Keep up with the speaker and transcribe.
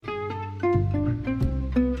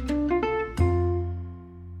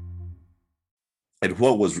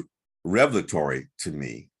what was revelatory to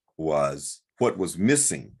me was what was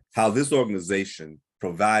missing, how this organization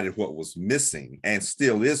provided what was missing and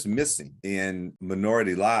still is missing in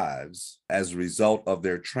minority lives as a result of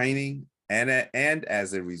their training and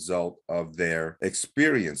as a result of their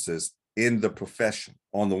experiences in the profession.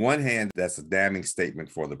 On the one hand, that's a damning statement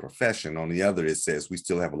for the profession. On the other, it says we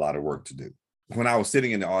still have a lot of work to do. When I was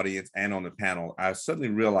sitting in the audience and on the panel, I suddenly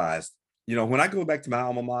realized, when I go back to my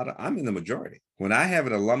alma mater, I'm in the majority. When I have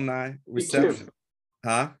an alumni reception,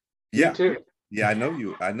 huh? Yeah. Me too. Yeah, I know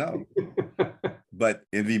you. I know. But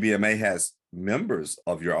NVBMA has members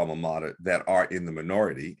of your alma mater that are in the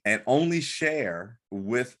minority and only share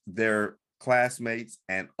with their classmates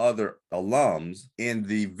and other alums in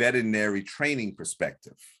the veterinary training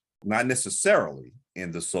perspective, not necessarily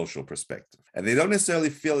in the social perspective. And they don't necessarily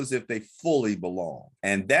feel as if they fully belong.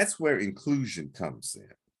 And that's where inclusion comes in.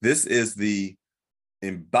 This is the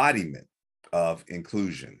embodiment of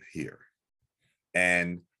inclusion here.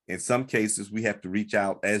 And in some cases, we have to reach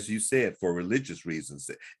out, as you said, for religious reasons.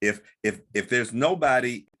 If there's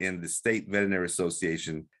nobody in the State Veterinary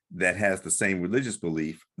Association that has the same religious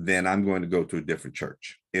belief, then I'm going to go to a different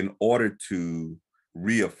church in order to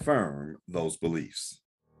reaffirm those beliefs.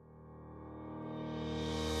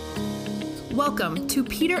 Welcome to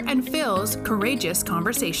Peter and Phil's Courageous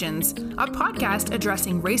Conversations, a podcast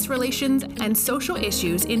addressing race relations and social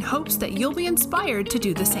issues in hopes that you'll be inspired to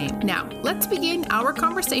do the same. Now, let's begin our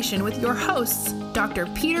conversation with your hosts, Dr.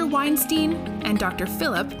 Peter Weinstein and Dr.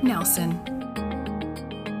 Philip Nelson.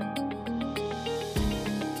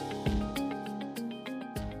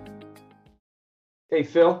 Hey,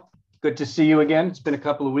 Phil. Good to see you again. It's been a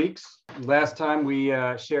couple of weeks. Last time we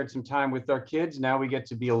shared some time with our kids. Now we get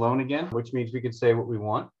to be alone again, which means we can say what we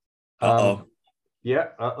want. Yeah,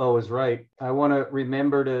 is right. I want to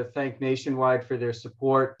remember to thank Nationwide for their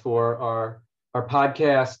support for our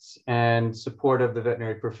podcasts and support of the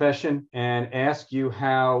veterinary profession, and ask you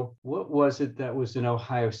what was it that was in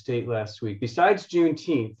Ohio State last week? Besides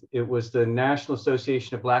Juneteenth, it was the National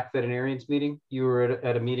Association of Black Veterinarians meeting. You were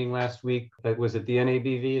at a meeting last week. Was it the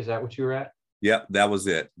NABV? Is that what you were at? Yep, that was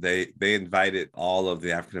it. They invited all of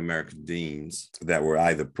the African-American deans that were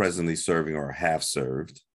either presently serving or have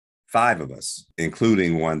served, 5 of us,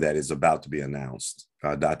 including one that is about to be announced,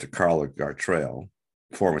 Dr. Carla Gartrell,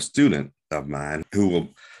 former student of mine, who will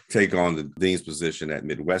take on the dean's position at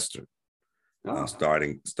Midwestern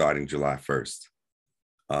starting July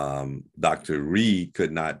 1st. Dr. Reed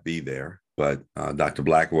could not be there, but Dr.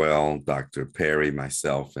 Blackwell, Dr. Perry,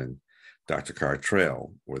 myself, and Dr.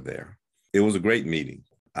 Gartrell were there. It was a great meeting.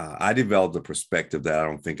 I developed a perspective that I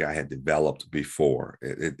don't think I had developed before.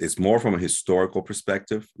 It's more from a historical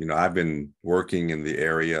perspective. I've been working in the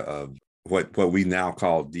area of what we now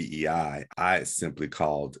call DEI. I simply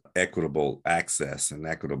called equitable access and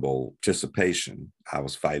equitable participation. I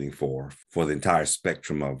was fighting for the entire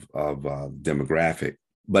spectrum of demographic.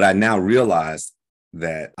 But I now realized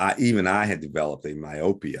that I had developed a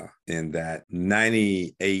myopia in that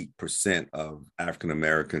 98% of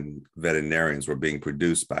African-American veterinarians were being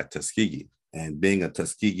produced by Tuskegee. And being a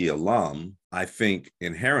Tuskegee alum, I think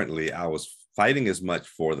inherently I was fighting as much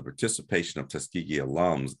for the participation of Tuskegee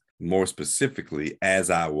alums, more specifically, as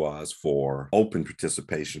I was for open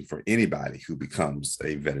participation for anybody who becomes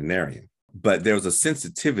a veterinarian. But there was a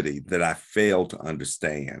sensitivity that I failed to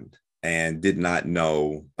understand and did not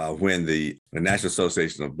know when the National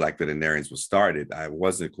Association of Black Veterinarians was started. I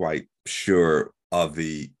wasn't quite sure of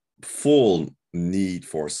the full need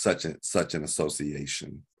for such an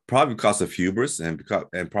association. Probably because of hubris and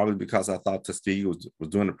probably because I thought Tuskegee was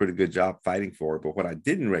doing a pretty good job fighting for it. But what I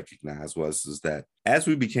didn't recognize is that as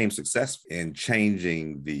we became successful in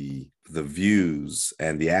changing the views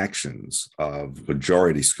and the actions of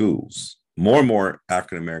majority schools, more and more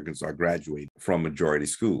African Americans are graduating from majority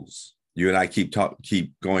schools. You and I keep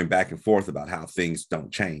going back and forth about how things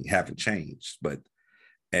haven't changed,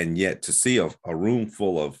 and yet to see a room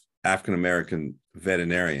full of African American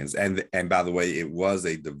veterinarians, and by the way, it was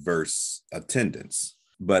a diverse attendance,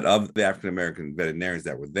 but of the African American veterinarians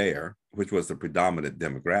that were there, which was the predominant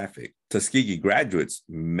demographic, Tuskegee graduates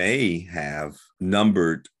may have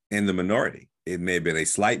numbered in the minority. It may have been a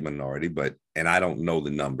slight minority, and I don't know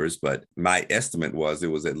the numbers, but my estimate was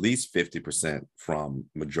it was at least 50% from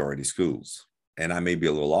majority schools. And I may be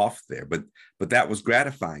a little off there, but that was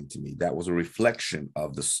gratifying to me. That was a reflection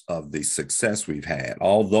of the success we've had,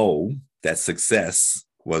 although that success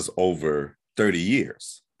was over 30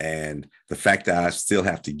 years. And the fact that I still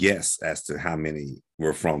have to guess as to how many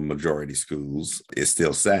were from majority schools is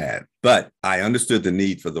still sad. But I understood the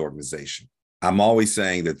need for the organization. I'm always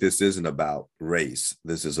saying that this isn't about race.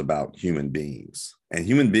 This is about human beings, and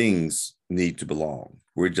human beings need to belong.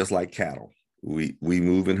 We're just like cattle. We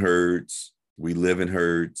move in herds. We live in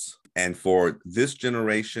herds. And for this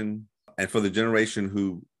generation, and for the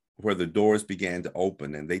generation where the doors began to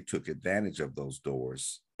open and they took advantage of those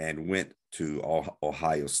doors and went to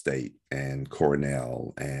Ohio State and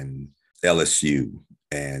Cornell and LSU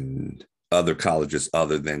and other colleges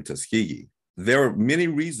other than Tuskegee, there are many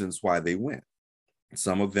reasons why they went.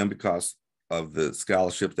 Some of them because of the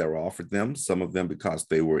scholarships that were offered them, some of them because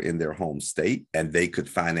they were in their home state and they could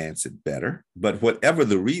finance it better. But whatever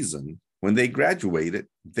the reason, when they graduated,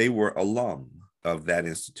 they were alum of that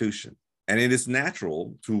institution. And it is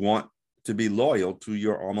natural to want to be loyal to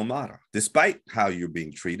your alma mater, despite how you're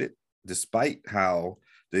being treated, despite how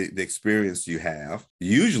the experience you have.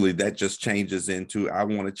 Usually that just changes into, I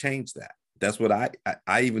want to change that. That's what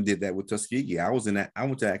I even did that with Tuskegee. I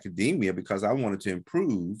went to academia because I wanted to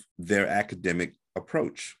improve their academic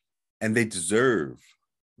approach, and they deserve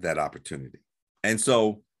that opportunity. And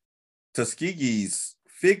so Tuskegee's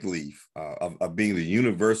fig leaf of being the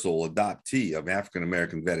universal adoptee of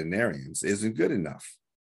African-American veterinarians isn't good enough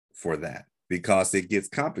for that, because it gets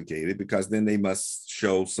complicated, because then they must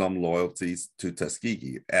show some loyalties to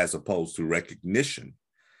Tuskegee as opposed to recognition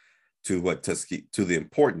to the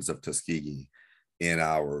importance of Tuskegee in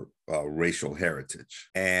our racial heritage.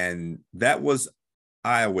 And that was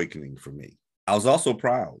eye-awakening for me. I was also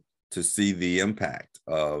proud to see the impact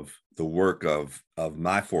of the work of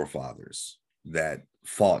my forefathers that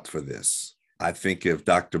fought for this. I think of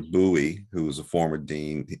Dr. Bowie, who was a former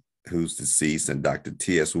dean, who's deceased, and Dr.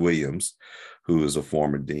 T.S. Williams, who is a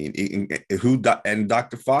former dean, and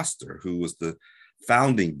Dr. Foster, who was the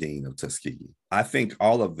founding dean of Tuskegee. I think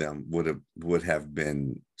all of them would have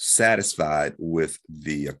been satisfied with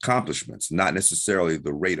the accomplishments, not necessarily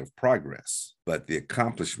the rate of progress, but the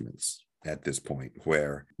accomplishments at this point,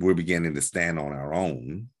 where we're beginning to stand on our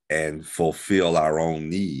own and fulfill our own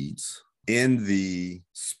needs in the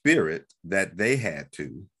spirit that they had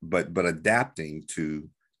to, but adapting to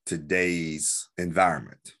today's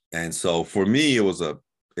environment. And so for me, it was a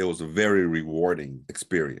very rewarding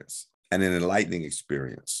experience and an enlightening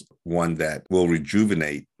experience, one that will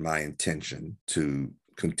rejuvenate my intention to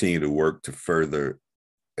continue to work to further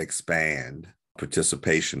expand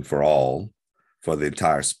participation for all, for the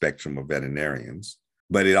entire spectrum of veterinarians.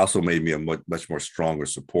 But it also made me a much more stronger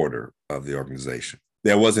supporter of the organization.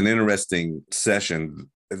 There was an interesting session.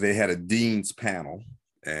 They had a dean's panel,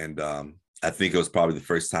 and I think it was probably the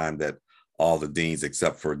first time that all the deans,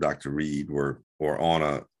 except for Dr. Reed, were on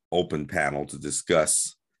an open panel to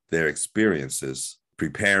discuss their experiences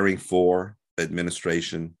preparing for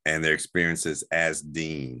administration and their experiences as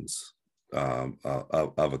deans of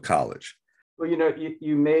a college. Well,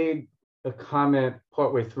 you made a comment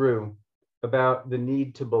partway through about the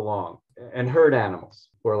need to belong, and herd animals,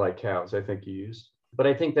 or like cows, I think you used. But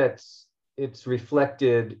I think it's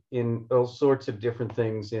reflected in all sorts of different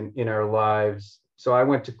things in our lives. So I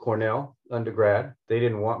went to Cornell undergrad. They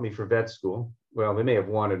didn't want me for vet school. Well, they may have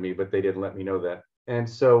wanted me, but they didn't let me know that. And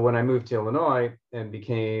so when I moved to Illinois and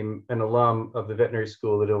became an alum of the veterinary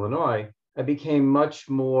school at Illinois, I became much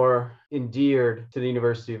more endeared to the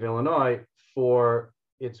University of Illinois for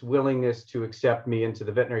its willingness to accept me into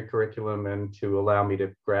the veterinary curriculum and to allow me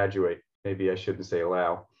to graduate. Maybe I shouldn't say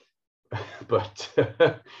allow, but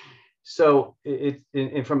so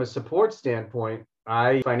from a support standpoint,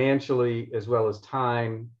 I financially, as well as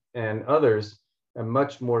time and others, am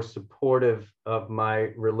much more supportive of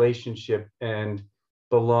my relationship and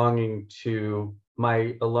belonging to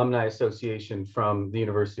my alumni association from the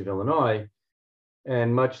University of Illinois,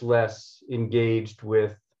 and much less engaged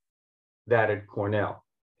with that at Cornell.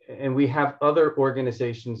 And we have other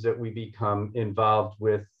organizations that we become involved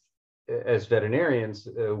with as veterinarians,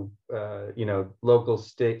 local,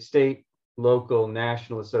 state, local,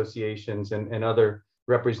 national associations and other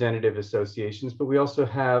representative associations, but we also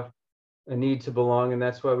have a need to belong, and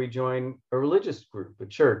that's why we join a religious group, a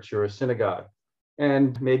church or a synagogue,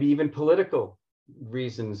 and maybe even political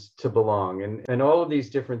reasons to belong, and all of these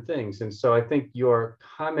different things. And so I think your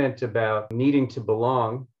comment about needing to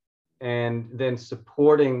belong and then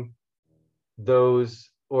supporting those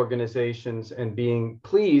organizations and being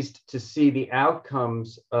pleased to see the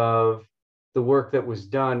outcomes of the work that was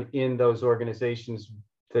done in those organizations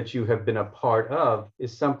that you have been a part of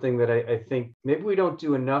is something that I think maybe we don't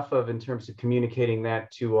do enough of in terms of communicating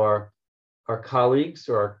that to our colleagues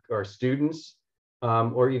or our students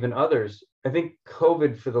or even others. I think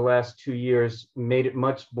COVID for the last 2 years made it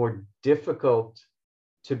much more difficult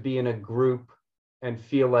to be in a group and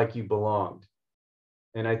feel like you belonged.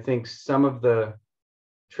 And I think some of the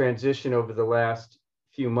transition over the last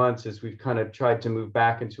few months, as we've kind of tried to move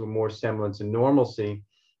back into a more semblance of normalcy,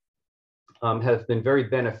 has been very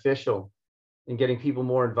beneficial in getting people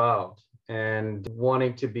more involved and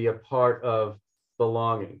wanting to be a part of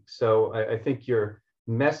belonging. So I think your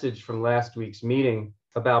message from last week's meeting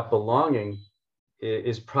about belonging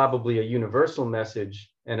is probably a universal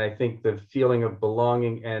message. And I think the feeling of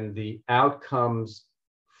belonging and the outcomes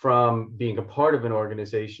from being a part of an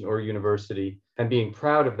organization or university and being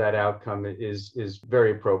proud of that outcome is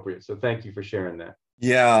very appropriate. So thank you for sharing that.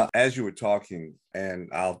 Yeah, as you were talking, and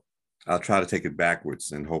I'll try to take it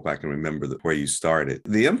backwards and hope I can remember where you started.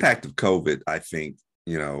 The impact of COVID, I think,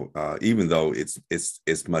 even though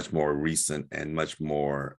it's much more recent and much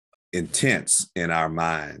more intense in our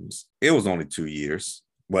minds, it was only 2 years.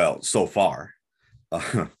 Well, so far,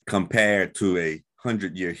 compared to a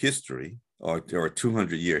 100-year history or a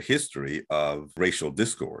 200-year history of racial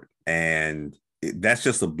discord. And that's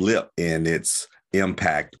just a blip in its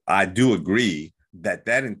impact. I do agree that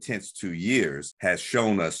intense 2 years has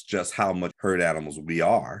shown us just how much herd animals we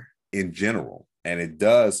are in general. And it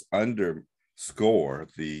does underscore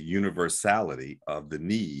the universality of the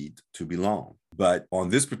need to belong. But on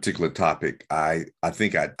this particular topic, I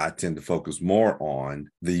think I tend to focus more on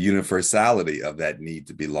the universality of that need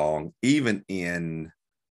to belong, even in,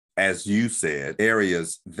 as you said,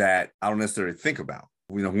 areas that I don't necessarily think about.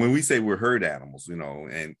 When we say we're herd animals,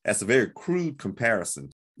 and that's a very crude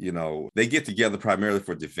comparison. They get together primarily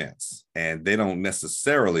for defense, and they don't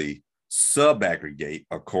necessarily sub-aggregate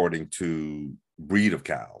according to breed of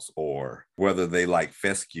cows or whether they like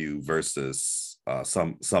fescue versus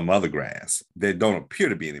some other grass. There don't appear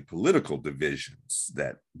to be any political divisions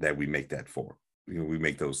that we make that for. We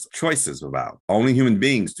make those choices about. Only human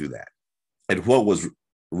beings do that. And what was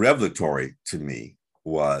revelatory to me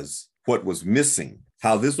was what was missing,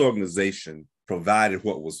 how this organization provided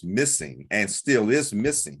what was missing and still is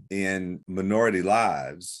missing in minority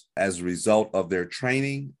lives as a result of their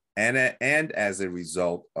training and as a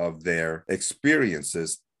result of their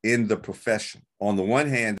experiences in the profession. On the one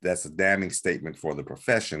hand, that's a damning statement for the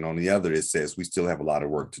profession. On the other, it says we still have a lot of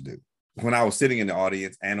work to do. When I was sitting in the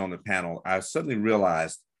audience and on the panel, I suddenly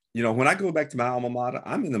realized, when I go back to my alma mater,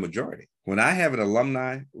 I'm in the majority. When I have an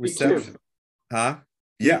alumni reception, huh?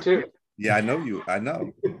 Yeah. Me too. Yeah, I know you. I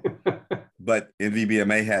know. But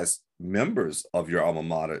NVBMA has members of your alma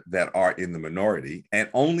mater that are in the minority and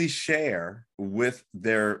only share with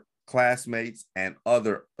their classmates and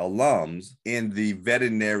other alums in the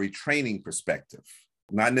veterinary training perspective,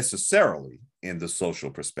 not necessarily in the social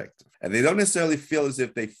perspective. And they don't necessarily feel as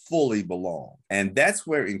if they fully belong. And that's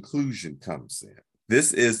where inclusion comes in.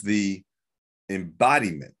 This is the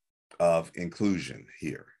embodiment of inclusion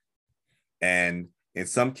here. And in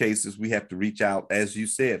some cases, we have to reach out, as you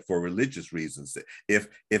said, for religious reasons. If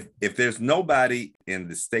there's nobody in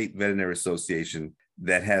the State Veterinary Association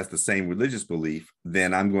that has the same religious belief,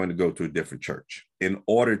 then I'm going to go to a different church in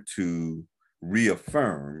order to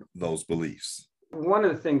reaffirm those beliefs. One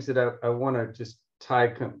of the things that I want to just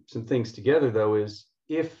tie some things together, though, is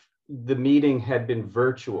if the meeting had been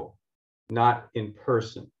virtual, not in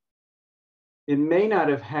person, it may not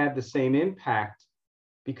have had the same impact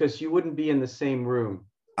because you wouldn't be in the same room.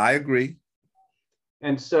 I agree.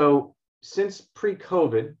 And so since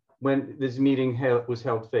pre-COVID, when this meeting was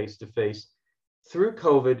held face-to-face, through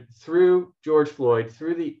COVID, through George Floyd,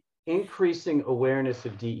 through the increasing awareness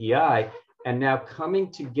of DEI, and now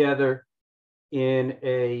coming together in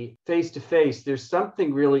a face-to-face, there's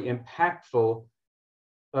something really impactful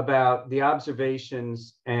about the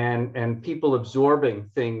observations and people absorbing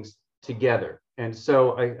things together. And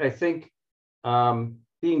so I think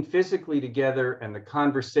being physically together and the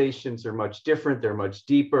conversations are much different, they're much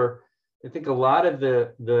deeper. I think a lot of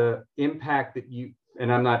the impact that you,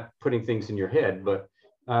 and I'm not putting things in your head, but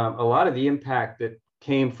a lot of the impact that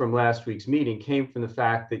came from last week's meeting came from the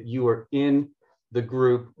fact that you were in the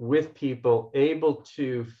group with people, able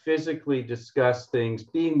to physically discuss things,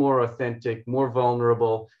 being more authentic, more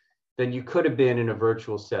vulnerable than you could have been in a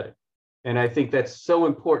virtual setting. And I think that's so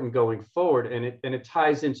important going forward. And it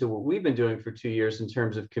ties into what we've been doing for 2 years in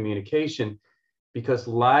terms of communication, because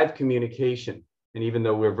live communication, and even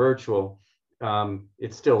though we're virtual,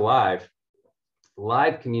 it's still live.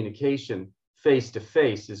 Live communication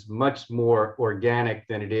face-to-face is much more organic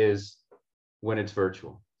than it is when it's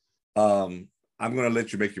virtual. I'm going to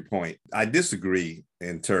let you make your point. I disagree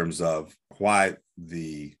in terms of why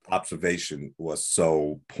the observation was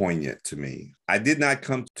so poignant to me. I did not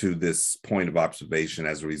come to this point of observation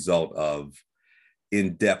as a result of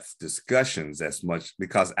in-depth discussions as much,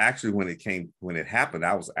 because actually when it happened,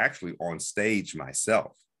 I was actually on stage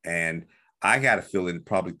myself. And I got a feeling it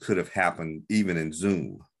probably could have happened even in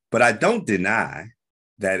Zoom. But I don't deny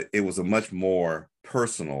that it was a much more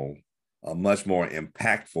personal, a much more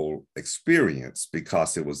impactful experience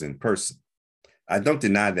because it was in person. I don't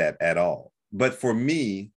deny that at all. But for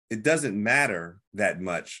me, it doesn't matter that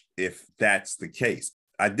much if that's the case.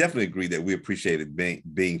 I definitely agree that we appreciated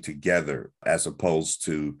being together as opposed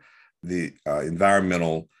to the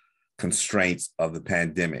environmental constraints of the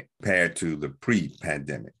pandemic compared to the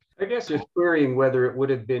pre-pandemic. I guess you're querying whether it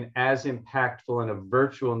would have been as impactful in a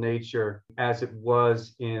virtual nature as it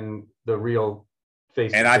was in the real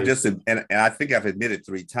face-to-face. And I think I've admitted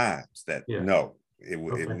 3 times that no, it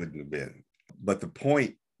wouldn't have been. But the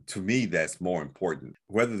point to me that's more important,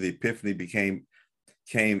 whether the epiphany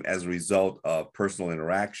came as a result of personal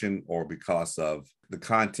interaction or because of the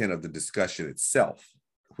content of the discussion itself,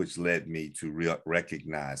 which led me to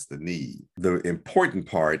recognize the need. The important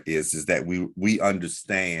part is that we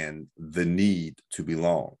understand the need to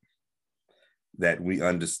belong, that we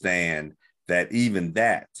understand that even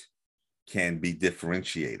that can be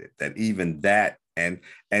differentiated, that even that, and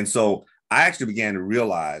so I actually began to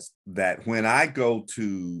realize that when I go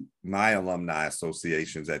to my alumni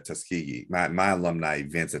associations at Tuskegee, my alumni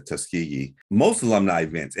events at Tuskegee, most alumni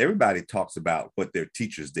events, everybody talks about what their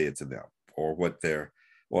teachers did to them or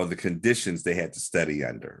or the conditions they had to study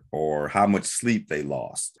under or how much sleep they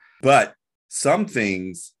lost. But some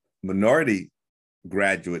things minority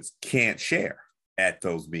graduates can't share at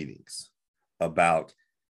those meetings about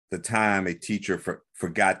the time a teacher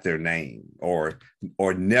forgot their name or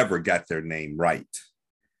never got their name right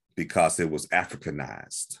because it was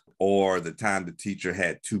Africanized, or the time the teacher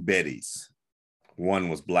had 2 Bettys. One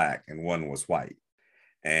was Black and one was white.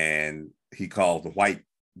 And he called the white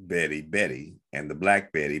Betty, Betty, and the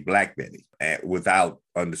Black Betty, Black Betty, without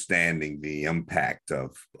understanding the impact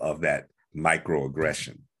of that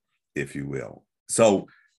microaggression, if you will. So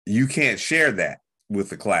you can't share that with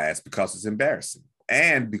the class because it's embarrassing.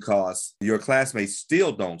 And because your classmates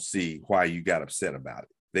still don't see why you got upset about it.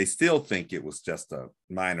 They still think it was just a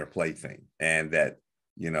minor plaything and that,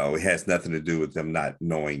 it has nothing to do with them not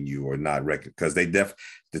knowing you or not because the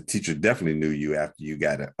teacher definitely knew you after you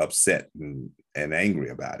got upset and angry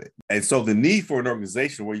about it. And so the need for an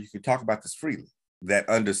organization where you can talk about this freely, that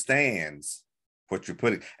understands what you're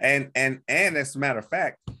putting. And as a matter of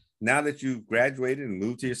fact, now that you've graduated and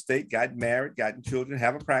moved to your state, gotten married, gotten children,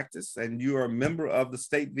 have a practice, and you are a member of the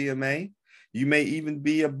state VMA, you may even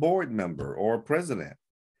be a board member or a president,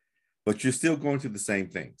 but you're still going through the same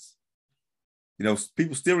things.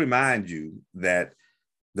 People still remind you that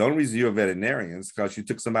the only reason you're a veterinarian is because you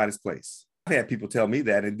took somebody's place. I've had people tell me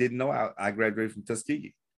that and didn't know I graduated from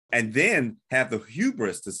Tuskegee, and then have the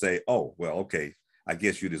hubris to say, oh, well, okay, I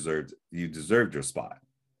guess you deserved your spot.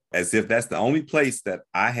 As if that's the only place that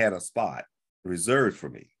I had a spot reserved for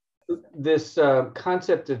me. This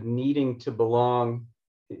concept of needing to belong,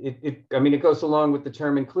 it goes along with the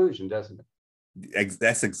term inclusion, doesn't it?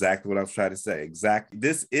 That's exactly what I was trying to say. Exactly.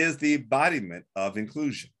 This is the embodiment of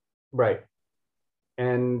inclusion. Right.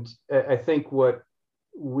 And I think what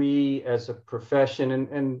we as a profession,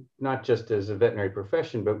 and not just as a veterinary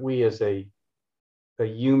profession, but we as a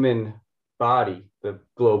human body, the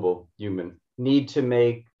global human, need to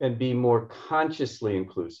make and be more consciously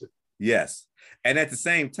inclusive. Yes. And at the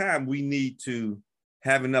same time, we need to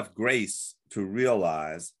have enough grace to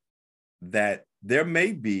realize that there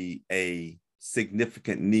may be a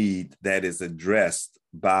significant need that is addressed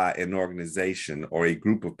by an organization or a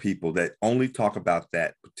group of people that only talk about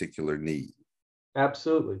that particular need.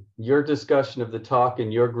 Absolutely. Your discussion of the talk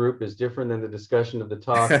in your group is different than the discussion of the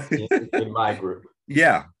talk in my group.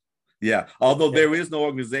 Yeah. Yeah. Although there is no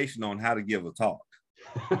organization on how to give a talk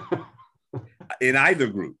in either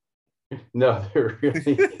group. No, there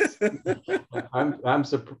really is.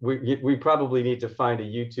 We probably need to find a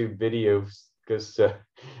YouTube video because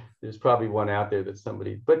there's probably one out there that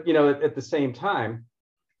somebody, but at the same time,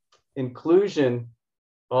 inclusion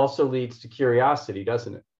also leads to curiosity,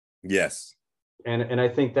 doesn't it? Yes. And I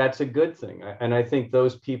think that's a good thing. And I think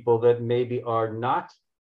those people that maybe are not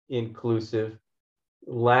inclusive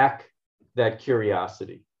lack that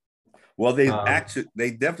curiosity. Well, they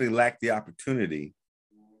definitely lack the opportunity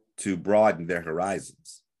to broaden their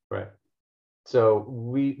horizons. Right. So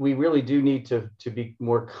we really do need to be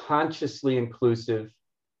more consciously inclusive.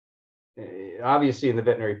 Obviously, in the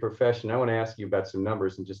veterinary profession, I want to ask you about some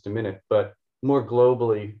numbers in just a minute, but more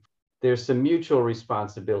globally, there's some mutual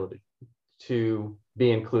responsibility to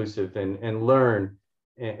be inclusive and learn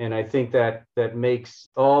And I think that makes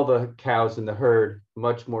all the cows in the herd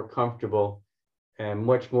much more comfortable and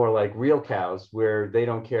much more like real cows, where they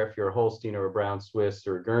don't care if you're a Holstein or a Brown Swiss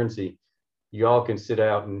or a Guernsey. You all can sit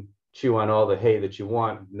out and chew on all the hay that you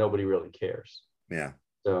want. Nobody really cares. Yeah.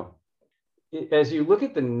 So as you look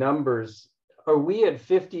at the numbers, are we at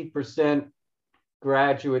 50%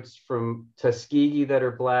 graduates from Tuskegee that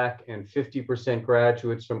are Black and 50%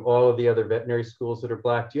 graduates from all of the other veterinary schools that are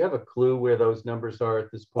Black? Do you have a clue where those numbers are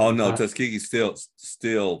at this point? Oh, no, Tuskegee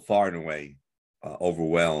still far and away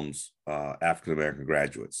overwhelms African-American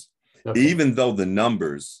graduates. Okay. Even though the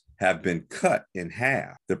numbers have been cut in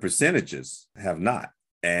half, the percentages have not.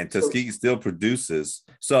 And Tuskegee still produces.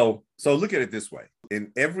 So look at it this way.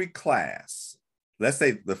 In every class, let's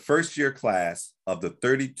say the first year class of the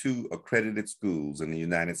 32 accredited schools in the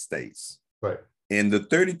United States, right? In the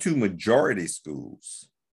 32 majority schools,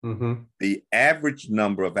 the average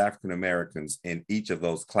number of African Americans in each of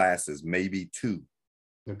those classes may be 2.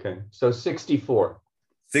 Okay, so 64.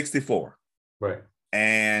 64. Right.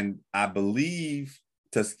 And I believe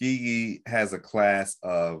Tuskegee has a class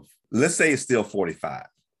of, let's say it's still 45.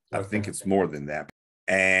 I think it's more than that.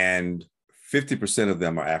 And 50% of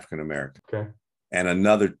them are African American. Okay. And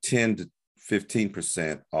another 10 to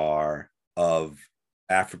 15% are of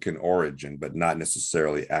African origin, but not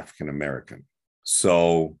necessarily African American.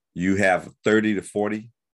 So you have 30 to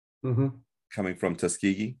 40 coming from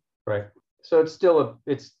Tuskegee. Right. So it's still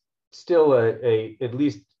a at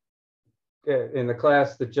least in the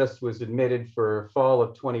class that just was admitted for fall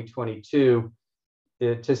of 2022,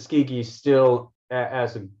 Tuskegee still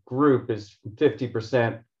as a group is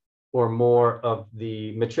 50% or more of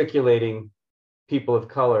the matriculating people of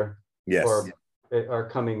color. Yes. Are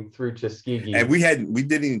coming through Tuskegee. And we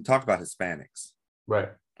didn't even talk about Hispanics. Right.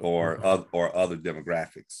 Or other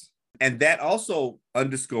demographics. And that also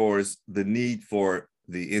underscores the need for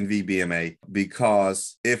the NVBMA,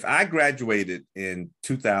 because if I graduated in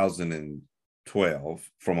 2012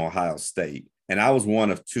 from Ohio State, and I was one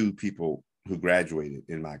of 2 people who graduated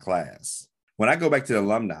in my class, when I go back to the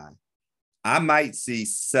alumni, I might see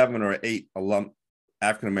 7 or 8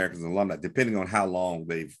 African Americans alumni, depending on how long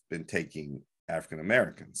they've been taking African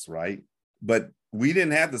Americans, right? But we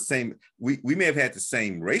didn't have the same, we may have had the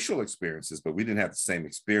same racial experiences, but we didn't have the same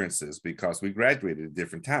experiences because we graduated at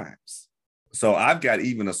different times. So I've got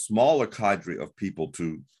even a smaller cadre of people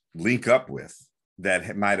to link up with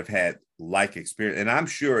that might have had like experience. And I'm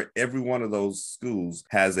sure every one of those schools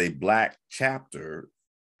has a Black chapter.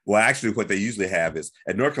 Well, actually what they usually have is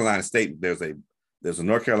at North Carolina State, there's a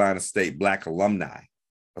North Carolina State Black Alumni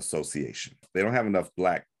Association. They don't have enough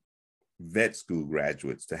Black vet school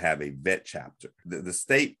graduates to have a vet chapter. The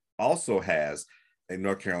state also has a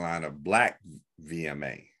North Carolina Black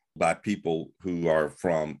VMA by people who are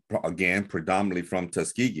from, again, predominantly from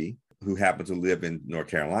Tuskegee, who happen to live in North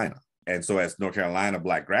Carolina. And so as North Carolina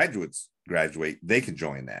Black graduates graduate, they can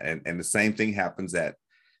join that. And the same thing happens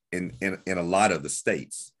in a lot of the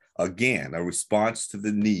states. Again, a response to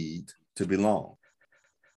the need to belong.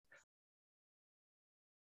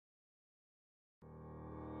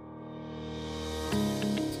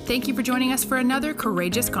 Thank you for joining us for another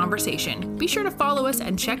courageous conversation. Be sure to follow us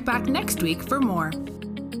and check back next week for more.